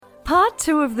Part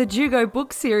 2 of the Jugo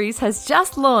book series has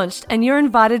just launched and you're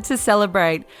invited to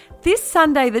celebrate. This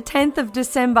Sunday, the 10th of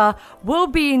December, we'll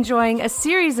be enjoying a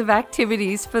series of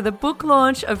activities for the book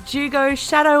launch of Jugo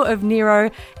Shadow of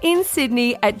Nero in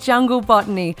Sydney at Jungle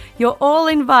Botany. You're all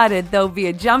invited. There'll be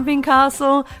a jumping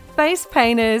castle, face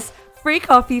painters, free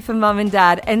coffee for mum and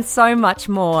dad, and so much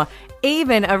more.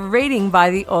 Even a reading by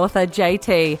the author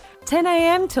JT. 10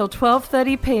 a.m. till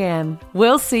 12:30 p.m.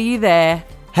 We'll see you there.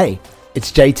 Hey, it's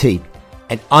JT,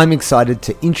 and I'm excited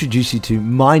to introduce you to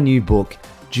my new book,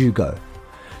 Jugo.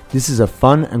 This is a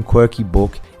fun and quirky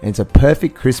book, and it's a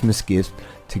perfect Christmas gift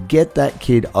to get that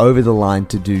kid over the line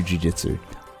to do jiu-jitsu.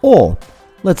 Or,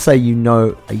 let's say you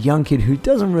know a young kid who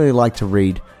doesn't really like to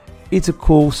read. It's a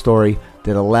cool story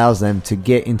that allows them to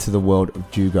get into the world of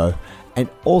Jugo and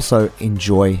also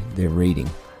enjoy their reading.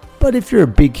 But if you're a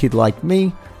big kid like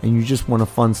me and you just want a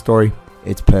fun story,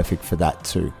 it's perfect for that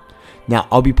too. Now,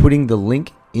 I'll be putting the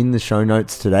link in the show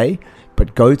notes today,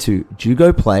 but go to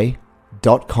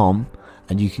jugoplay.com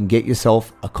and you can get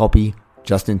yourself a copy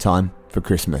just in time for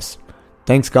Christmas.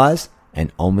 Thanks, guys,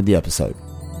 and on with the episode.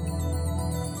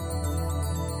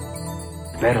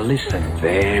 Better listen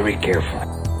very carefully.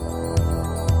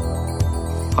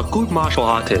 A good martial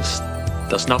artist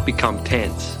does not become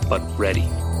tense, but ready.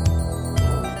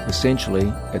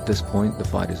 Essentially, at this point, the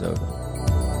fight is over.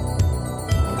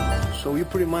 So you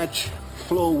pretty much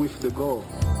flow with the goal.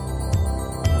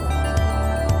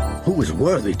 Who is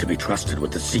worthy to be trusted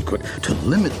with the secret to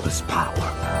limitless power?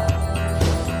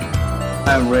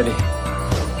 I'm ready.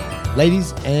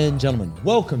 Ladies and gentlemen,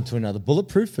 welcome to another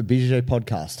Bulletproof for BJJ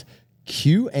podcast.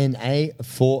 Q&A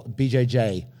for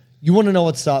BJJ. You want to know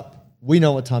what's up? We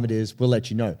know what time it is. We'll let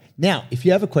you know. Now, if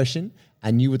you have a question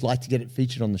and you would like to get it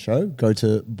featured on the show, go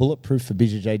to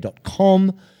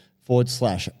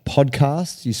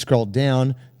bulletproofforbjj.com/podcast. You scroll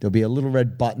down, there'll be a little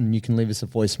red button. You can leave us a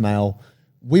voicemail.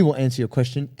 We will answer your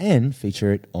question and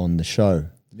feature it on the show.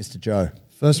 Mr. Joe.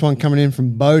 First one coming in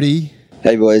from Bodie.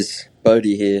 Hey boys,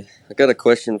 Bodie here. I got a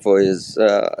question for you.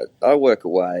 I work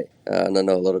away, and I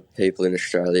know a lot of people in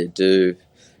Australia doing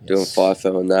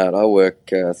FIFO and that. I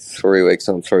work 3 weeks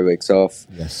on, 3 weeks off.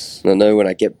 Yes. And I know when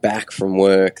I get back from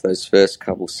work, those first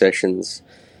couple sessions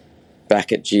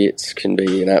back at Jits can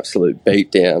be an absolute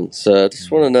beatdown. So I just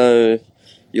want to know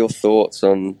your thoughts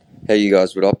on how you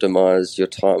guys would optimize your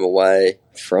time away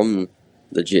from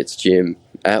the Jits gym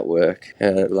at work.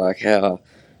 How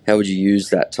would you use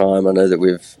that time? I know that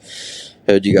we've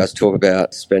heard you guys talk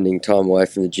about spending time away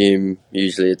from the gym.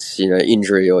 Usually it's,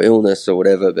 injury or illness or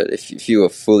whatever, but if you were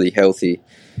fully healthy,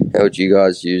 how would you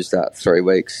guys use that 3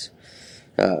 weeks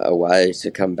away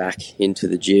to come back into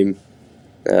the gym,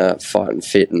 fighting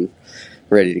fit and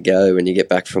ready to go when you get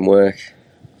back from work?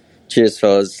 Cheers,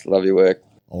 fellas. Love your work.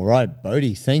 All right,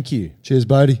 Bodie, thank you. Cheers,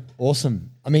 Bodie.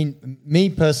 Awesome. I mean, me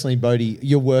personally, Bodie,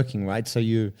 you're working, right? So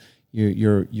you're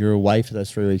away for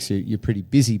those 3 weeks. You're pretty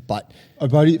busy, but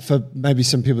Bodie, for maybe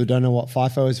some people who don't know what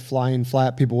FIFO is, fly in, fly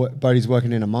out. Bodie's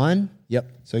working in a mine.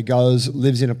 Yep. So he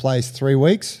lives in a place 3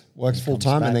 weeks, works full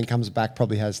time, back. and then comes back.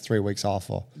 Probably has 3 weeks off.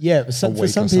 For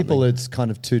some people, it's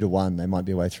kind of 2 to 1. They might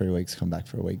be away 3 weeks, come back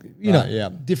for a week.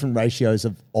 Different ratios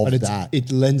of that. It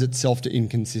lends itself to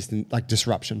inconsistent, like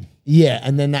disruption. Yeah,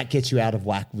 and then that gets you out of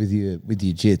whack with your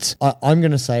jits. I'm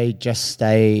going to say just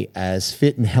stay as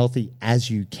fit and healthy as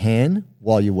you can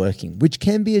while you're working, which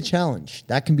can be a challenge.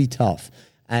 That can be tough.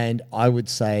 And I would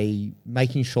say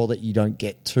making sure that you don't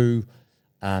get too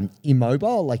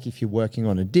immobile, like if you're working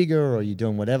on a digger or you're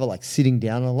doing whatever, like sitting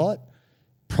down a lot.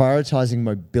 Prioritizing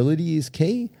mobility is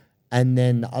key. And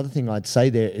then the other thing I'd say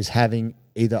there is having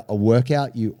either a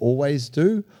workout you always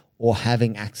do or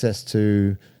having access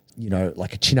to,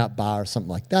 like a chin-up bar or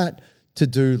something like that to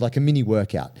do like a mini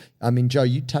workout. I mean, Joe,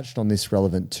 you touched on this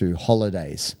relevant to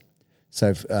holidays.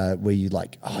 So where you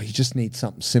you just need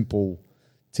something simple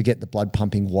to get the blood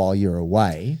pumping while you're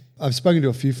away. I've spoken to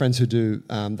a few friends who do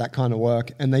that kind of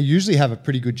work, and they usually have a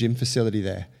pretty good gym facility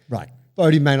there. Right.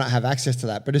 Bodie may not have access to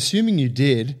that, but assuming you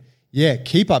did,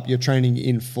 keep up your training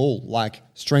in full, like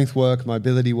strength work,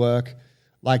 mobility work,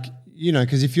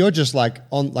 because if you're just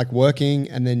working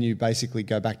and then you basically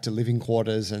go back to living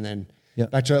quarters and then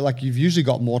back to you've usually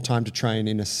got more time to train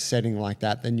in a setting like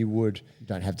that than you would. You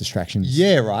don't have distractions.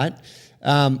 Yeah, right.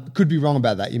 Could be wrong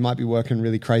about that. You might be working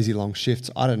really crazy long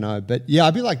shifts. I don't know. But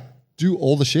I'd be do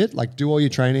all the shit, do all your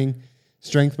training,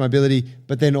 strength, mobility,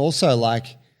 but then also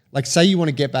say you want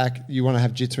to get back, you want to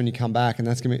have jits when you come back, and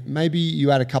that's going to be, maybe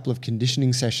you add a couple of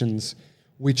conditioning sessions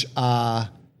which are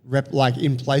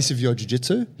in place of your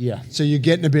jiu-jitsu. Yeah. So you're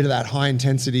getting a bit of that high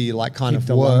intensity kind Keep of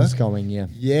the work lungs going, yeah.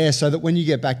 Yeah, so that when you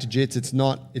get back to jits, it's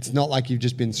not like you've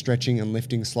just been stretching and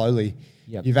lifting slowly.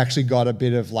 Yep. You've actually got a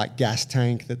bit of like gas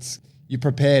tank you're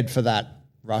prepared for that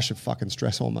rush of fucking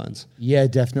stress hormones. Yeah,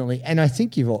 definitely. And I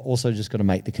think you've also just got to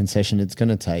make the concession. It's going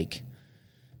to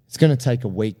take a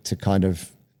week to kind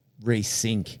of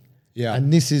resync. Yeah.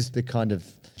 And this is the kind of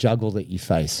juggle that you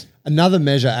face. Another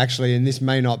measure, actually, and this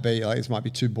may not be, like, this might be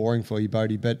too boring for you,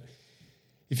 Bodie, but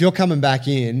if you're coming back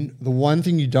in, the one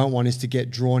thing you don't want is to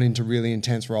get drawn into really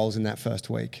intense roles in that first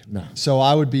week. No. So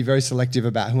I would be very selective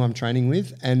about who I'm training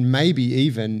with, and maybe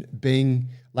even being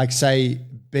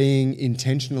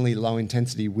intentionally low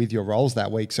intensity with your roles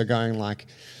that week. So going like,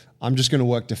 I'm just going to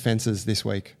work defenses this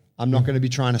week. I'm not going to be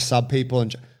trying to sub people,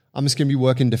 and I'm just going to be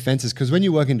working defenses, because when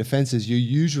you work in defenses, you're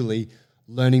usually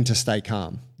learning to stay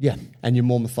calm. Yeah. And you're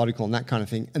more methodical and that kind of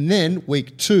thing. And then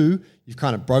week 2, you've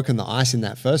kind of broken the ice in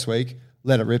that first week.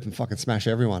 Let it rip and fucking smash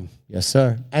everyone. Yes,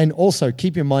 sir. And also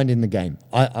keep your mind in the game.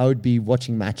 I would be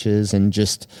watching matches and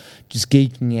just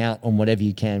geeking out on whatever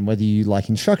you can, whether you like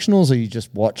instructionals or you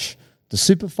just watch the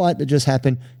super fight that just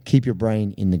happened. Keep your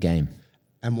brain in the game.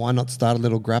 And why not start a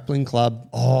little grappling club?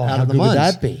 Oh, out how of the good would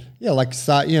mines? that be? Yeah, like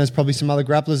start, there's probably some other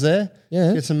grapplers there.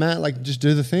 Yeah. Get some mat, like just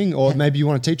do the thing. Or maybe you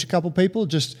want to teach a couple people,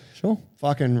 just Sure.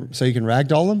 fucking, so you can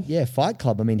ragdoll them. Yeah, Fight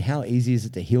Club. I mean, how easy is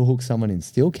it to heel hook someone in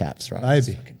steel caps, right? Baby.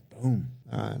 Just fucking boom.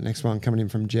 All right, next one coming in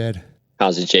from Jed.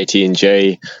 How's it, JT and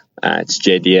Jay? It's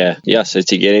Jed here. Yeah, so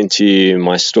to get into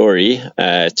my story,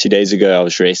 2 days ago I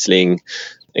was wrestling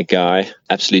a guy,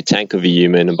 absolute tank of a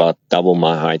human, about double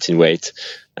my height and weight.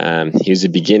 He was a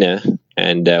beginner,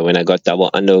 and when I got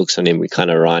double underhooks on him, we kind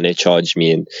of rhino charged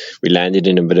me, and we landed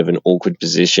in a bit of an awkward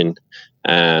position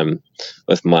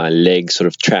with my leg sort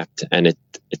of trapped, and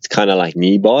it's kind of like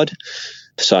knee barred.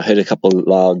 So I heard a couple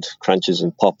loud crunches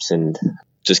and pops, and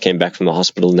just came back from the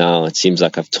hospital now. It seems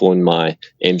like I've torn my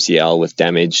MCL with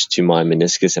damage to my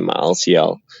meniscus and my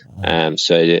LCL.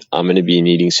 So I'm going to be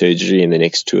needing surgery in the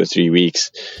next 2 or 3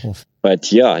 weeks. Oof.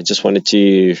 But yeah, I just wanted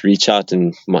to reach out,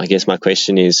 and I guess my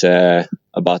question is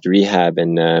about rehab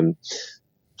and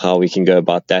how we can go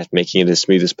about that, making it as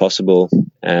smooth as possible.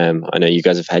 I know you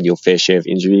guys have had your fair share of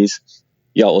injuries.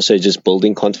 Yeah, also just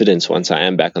building confidence once I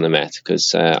am back on the mat,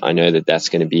 because I know that that's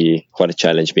going to be quite a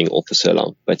challenge being off for so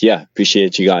long. But yeah,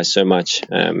 appreciate you guys so much.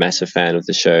 Massive fan of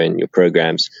the show and your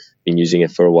programs. Been using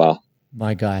it for a while.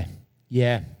 My guy.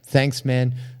 Yeah. Thanks,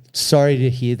 man. Sorry to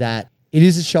hear that. It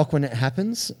is a shock when it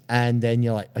happens, and then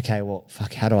you're like, okay, well,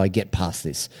 fuck, how do I get past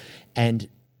this? And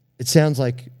it sounds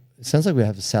like we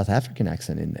have a South African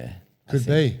accent in there. Could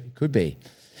be. Could be.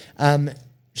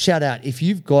 Shout out if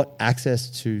you've got access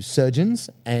to surgeons,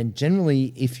 and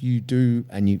generally if you do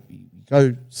and you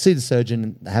go see the surgeon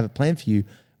and they have a plan for you,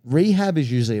 rehab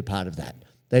is usually a part of that.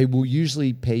 They will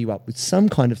usually pair you up with some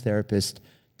kind of therapist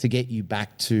to get you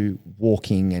back to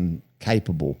walking and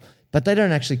capable. But they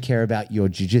don't actually care about your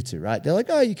jiu-jitsu, right? They're like,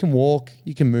 oh, you can walk,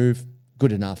 you can move,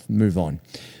 good enough, move on.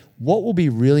 What will be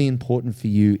really important for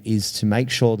you is to make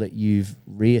sure that you've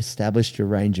reestablished your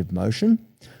range of motion.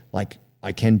 Like,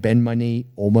 I can bend my knee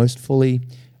almost fully,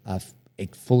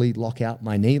 fully lock out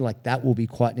my knee. Like, that will be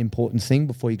quite an important thing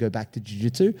before you go back to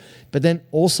jiu-jitsu. But then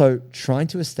also trying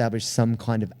to establish some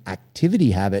kind of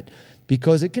activity habit,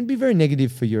 because it can be very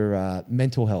negative for your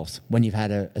mental health when you've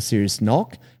had a serious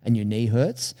knock and your knee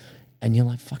hurts and you're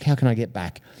like, fuck, how can I get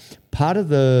back? Part of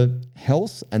the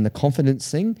health and the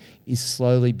confidence thing is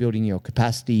slowly building your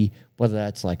capacity, whether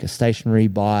that's like a stationary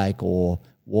bike or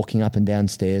walking up and down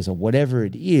stairs or whatever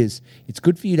it is. It's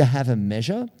good for you to have a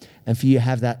measure and for you to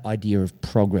have that idea of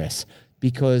progress,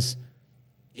 because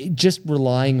just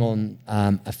relying on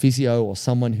a physio or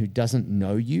someone who doesn't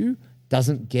know you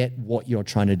doesn't get what you're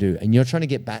trying to do. And you're trying to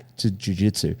get back to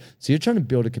jiu-jitsu. So you're trying to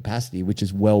build a capacity which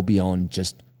is well beyond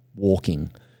just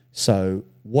walking. So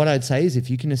what I'd say is if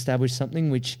you can establish something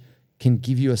which can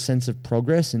give you a sense of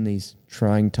progress in these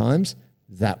trying times,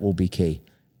 that will be key.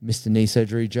 Mr. Knee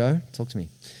Surgery Joe, talk to me.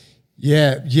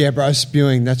 Yeah, bro,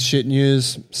 spewing. That's shit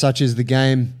news. Such is the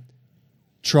game.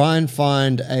 Try and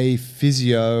find a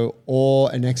physio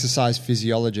or an exercise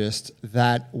physiologist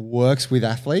that works with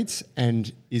athletes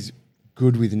and is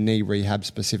good with knee rehab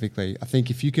specifically. I think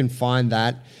if you can find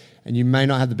that, and you may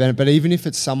not have the benefit, but even if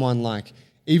it's someone like,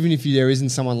 even if there isn't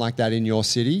someone like that in your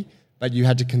city, but you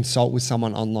had to consult with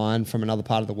someone online from another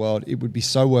part of the world, it would be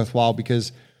so worthwhile,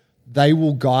 because they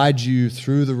will guide you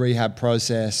through the rehab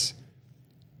process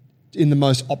in the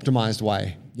most optimized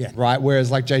way. Yeah. Right? Whereas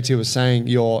like JT was saying,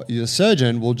 your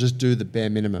surgeon will just do the bare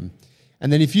minimum.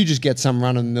 And then if you just get some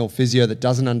run-of-the-mill physio that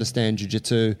doesn't understand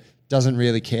jiu-jitsu, doesn't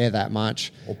really care that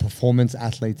much. Or performance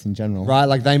athletes in general. Right?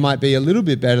 Like they might be a little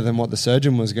bit better than what the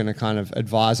surgeon was going to kind of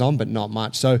advise on, but not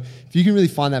much. So if you can really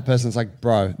find that person that's like,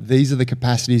 bro, these are the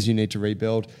capacities you need to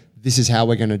rebuild. this is how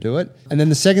we're going to do it. And then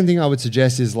the second thing I would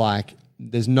suggest is like,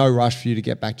 there's no rush for you to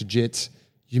get back to jits.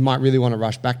 You might really want to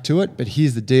rush back to it, but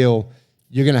here's the deal.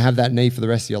 You're going to have that knee for the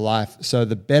rest of your life. So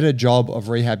the better job of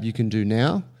rehab you can do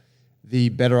now, the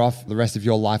better off the rest of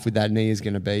your life with that knee is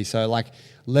going to be. So like,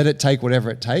 let it take whatever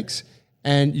it takes.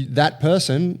 And that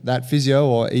person, that physio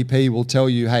or EP will tell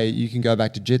you, hey, you can go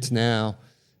back to jits now.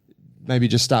 Maybe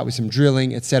just start with some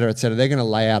drilling, et cetera, et cetera. They're going to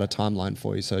lay out a timeline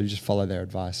for you. So you just follow their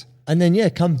advice. And then,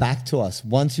 come back to us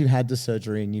once you've had the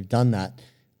surgery and you've done that,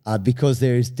 because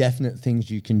there is definite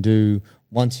things you can do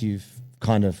once you've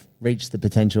kind of reached the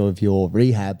potential of your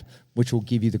rehab, which will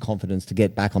give you the confidence to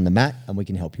get back on the mat, and we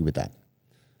can help you with that.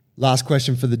 Last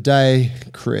question for the day,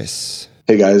 Chris.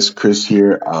 Hey guys, Chris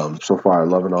here. So far, I'm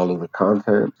loving all of the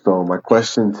content. So my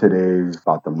question today is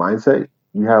about the mindset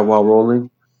you have while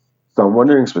rolling. So I'm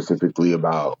wondering specifically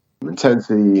about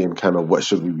intensity and kind of what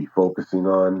should we be focusing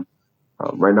on.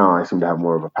 Right now, I seem to have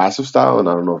more of a passive style, and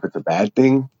I don't know if it's a bad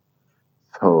thing.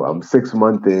 So I'm 6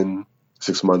 months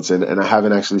in, and I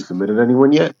haven't actually submitted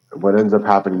anyone yet. What ends up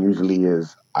happening usually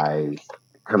is I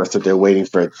kind of sit there waiting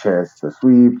for a chance to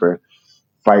sweep or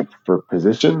fight for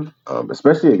position,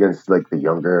 especially against like the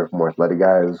younger, more athletic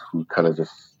guys who kind of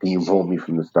just steamroll me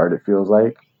from the start, it feels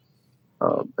like,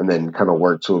 and then kind of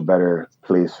work to a better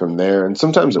place from there. And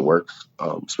sometimes it works,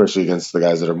 especially against the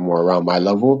guys that are more around my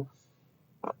level.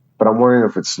 But I'm wondering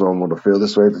if it's normal to feel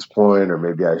this way at this point, or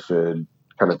maybe I should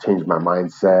kind of change my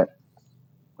mindset.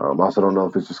 I also don't know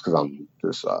if it's just because I'm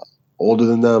just older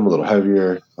than them, a little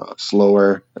heavier,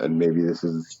 slower, and maybe this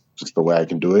is just the way I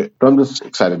can do it. But I'm just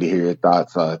excited to hear your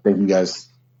thoughts. Thank you guys.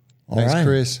 Thanks,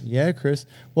 Chris. Yeah, Chris.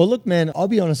 Well, look, man, I'll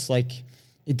be honest, like,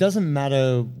 it doesn't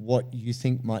matter what you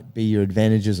think might be your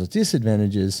advantages or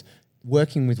disadvantages.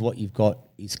 Working with what you've got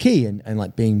is key, and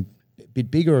like being a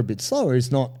bit bigger or a bit slower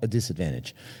is not a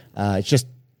disadvantage. It's just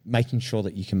making sure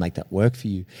that you can make that work for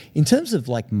you. In terms of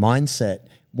like mindset,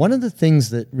 one of the things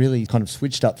that really kind of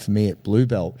switched up for me at Blue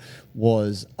Belt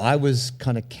was I was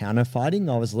kind of counter fighting.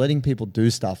 I was letting people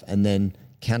do stuff and then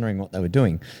countering what they were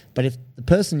doing. But if the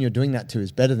person you're doing that to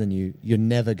is better than you, you're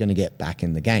never going to get back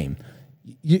in the game.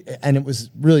 And it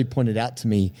was really pointed out to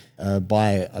me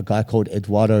by a guy called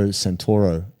Eduardo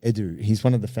Santoro. Edu, he's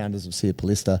one of the founders of Cia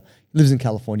Palista. He lives in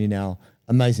California now.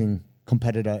 Amazing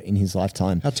competitor in his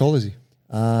lifetime. How tall is he?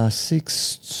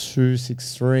 6'2",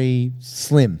 6'3",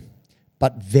 slim,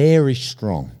 but very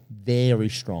strong,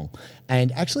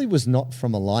 and actually was not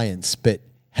from Alliance, but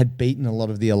had beaten a lot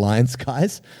of the Alliance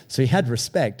guys. So he had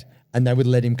respect, and they would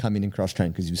let him come in and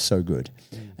cross-train because he was so good.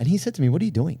 And he said to me, what are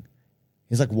you doing?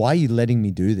 He's like, why are you letting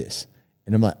me do this?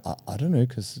 And I'm like, I don't know,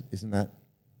 because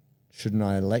shouldn't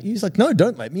I let you? He's like, no,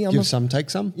 don't let me. Give some, take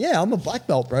some? Yeah, I'm a black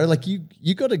belt, bro. Like,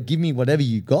 you got to give me whatever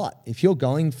you got. If you're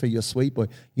going for your sweep, boy,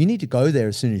 you need to go there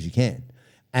as soon as you can.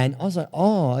 And I was like,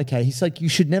 oh, okay. He's like, you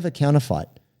should never counterfight.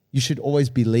 You should always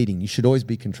be leading. You should always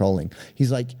be controlling. He's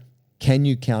like, can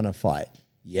you counterfight?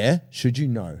 Yeah. Should you?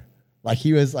 No. Like,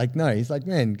 he was like, no. He's like,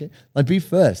 man, like, be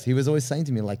first. He was always saying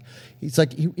to me, like, he's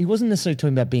like, he wasn't necessarily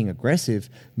talking about being aggressive,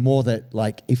 more that,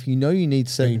 like, if you know you need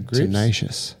certain grips.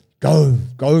 Tenacious.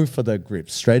 Go for the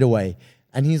grips straight away.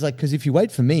 And he's like, because if you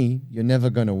wait for me, you're never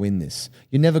going to win this.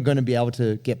 You're never going to be able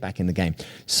to get back in the game.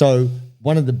 So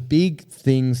one of the big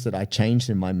things that I changed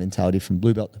in my mentality from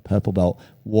blue belt to purple belt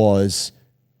was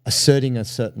asserting a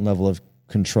certain level of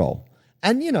control.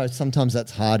 And, you know, sometimes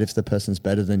that's hard if the person's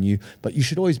better than you, but you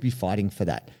should always be fighting for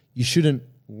that. You shouldn't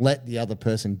let the other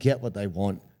person get what they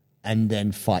want and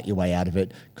then fight your way out of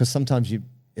it, because sometimes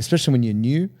especially when you're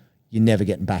new, you're never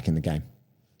getting back in the game.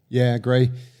 Yeah, I agree.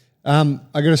 I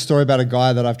got a story about a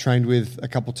guy that I've trained with a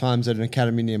couple of times at an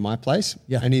academy near my place.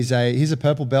 Yeah. And he's a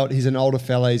purple belt. He's an older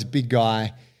fella. He's a big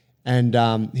guy. And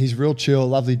he's real chill,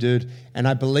 lovely dude. And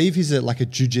I believe he's like a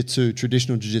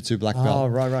traditional jiu-jitsu black belt. Oh,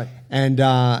 right. And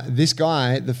this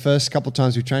guy, the first couple of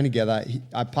times we trained together,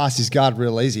 I passed his guard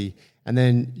real easy. And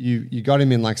then you got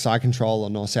him in like side control or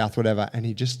north-south, whatever, and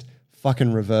he just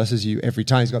fucking reverses you every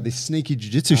time. He's got this sneaky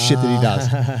jiu-jitsu shit that he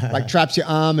does. Like traps your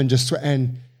arm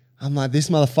and I'm like, this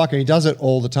motherfucker, he does it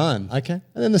all the time. Okay.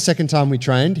 And then the second time we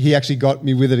trained, he actually got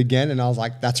me with it again, and I was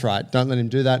like, that's right, don't let him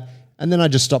do that. And then I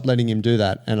just stopped letting him do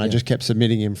that, and I just kept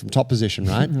submitting him from top position,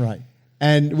 right? Right.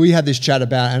 And we had this chat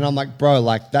about, and I'm like, bro,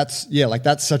 like that's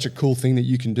such a cool thing that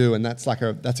you can do, and that's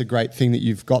a great thing that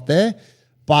you've got there,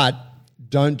 but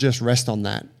don't just rest on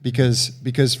that, because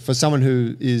for someone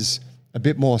who is a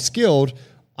bit more skilled,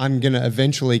 I'm gonna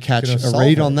eventually catch a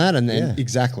read on that, and then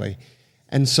exactly.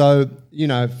 And so, you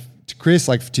know, to Chris,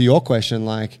 like to your question,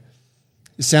 like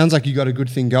it sounds like you got a good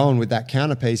thing going with that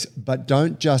counterpiece, but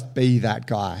don't just be that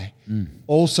guy.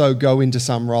 Also go into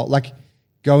some role. Like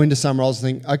go into some rolls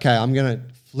and think, okay, I'm going to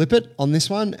flip it on this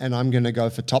one and I'm going to go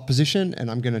for top position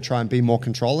and I'm going to try and be more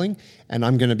controlling and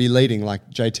I'm going to be leading like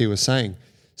JT was saying.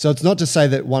 So it's not to say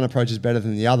that one approach is better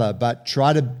than the other, but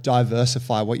try to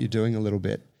diversify what you're doing a little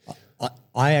bit.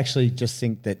 I actually just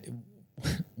think that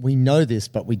we know this,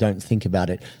 but we don't think about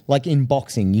it. Like in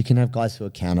boxing, you can have guys who are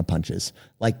counter punchers.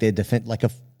 Like they're like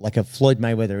a Floyd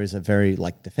Mayweather is a very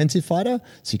like defensive fighter,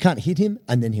 so you can't hit him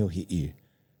and then he'll hit you.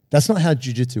 That's not how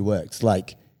jiu-jitsu works.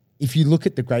 Like if you look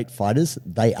at the great fighters,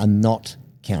 they are not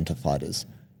counter fighters.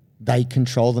 They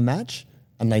control the match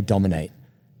and they dominate.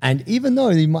 And even though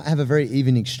you might have a very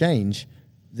even exchange,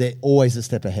 they're always a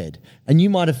step ahead. And you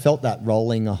might have felt that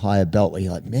rolling a higher belt where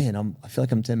you're like, man, I feel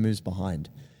like I'm 10 moves behind.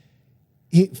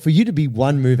 For you to be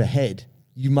one move ahead,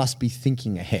 you must be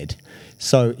thinking ahead.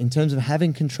 So in terms of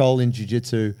having control in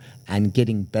jiu-jitsu and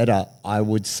getting better, I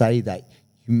would say that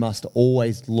you must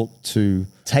always look to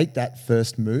take that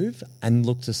first move and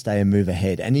look to stay a move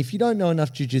ahead. And if you don't know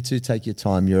enough jiu-jitsu, take your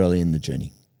time. You're early in the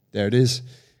journey. There it is.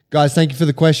 Guys, thank you for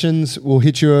the questions. We'll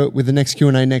hit you with the next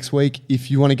Q&A next week.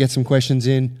 If you want to get some questions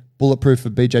in,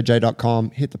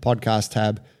 bulletproof@bjj.com, hit the podcast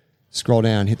tab, scroll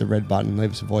down, hit the red button,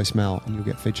 leave us a voicemail, and you'll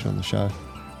get featured on the show.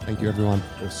 Thank you, everyone.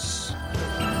 Yes.